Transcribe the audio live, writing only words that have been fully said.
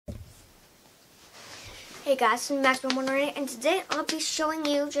Hey guys, I'm Max118, and today I'll be showing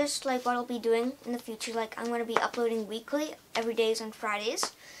you just like what I'll be doing in the future. Like I'm going to be uploading weekly, every days on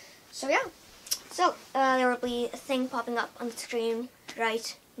Fridays. So yeah, there will be a thing popping up on the screen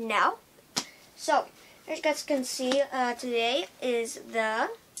right now. So as you guys can see, today is the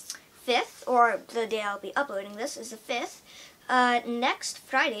 5th, or the day I'll be uploading this is the 5th. Next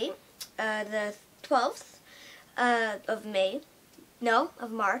Friday, the 12th of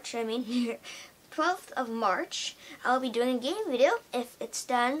March, 12th of March, I'll be doing a game video if it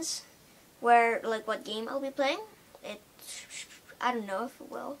stands where, like, what game I'll be playing. I don't know if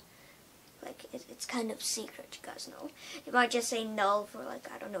it will. Like, it's kind of secret, you guys know. It might just say null for, like,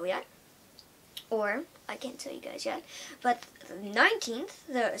 I don't know yet. Or, I can't tell you guys yet. But the 19th,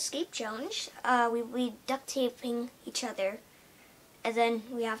 the escape challenge, we'll be duct taping each other. And then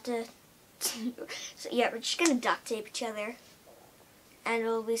we have to, so yeah, we're just gonna duct tape each other. And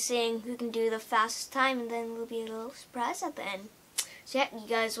we'll be seeing who can do the fastest time, and then we'll be a little surprise at the end. So yeah, you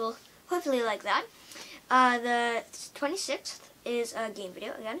guys will hopefully like that. The 26th is a game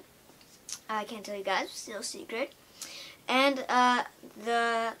video again. I can't tell you guys, still secret. And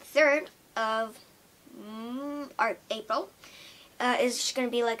the 3rd of April is just going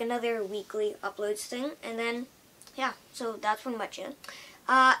to be like another weekly uploads thing. And then, yeah, so that's pretty much it.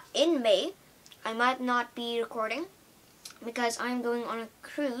 In May, I might not be recording, because I'm going on a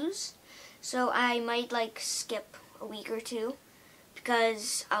cruise, so I might like skip a week or two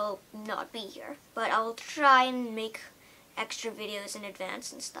because I'll not be here, but I'll try and make extra videos in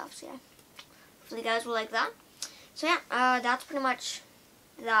advance and stuff. So yeah, hopefully you guys will like that. So yeah, that's pretty much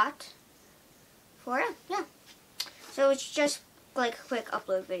that for it. Yeah, so it's just like a quick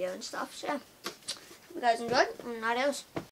upload video and stuff. So yeah, hope you guys enjoyed, and adios.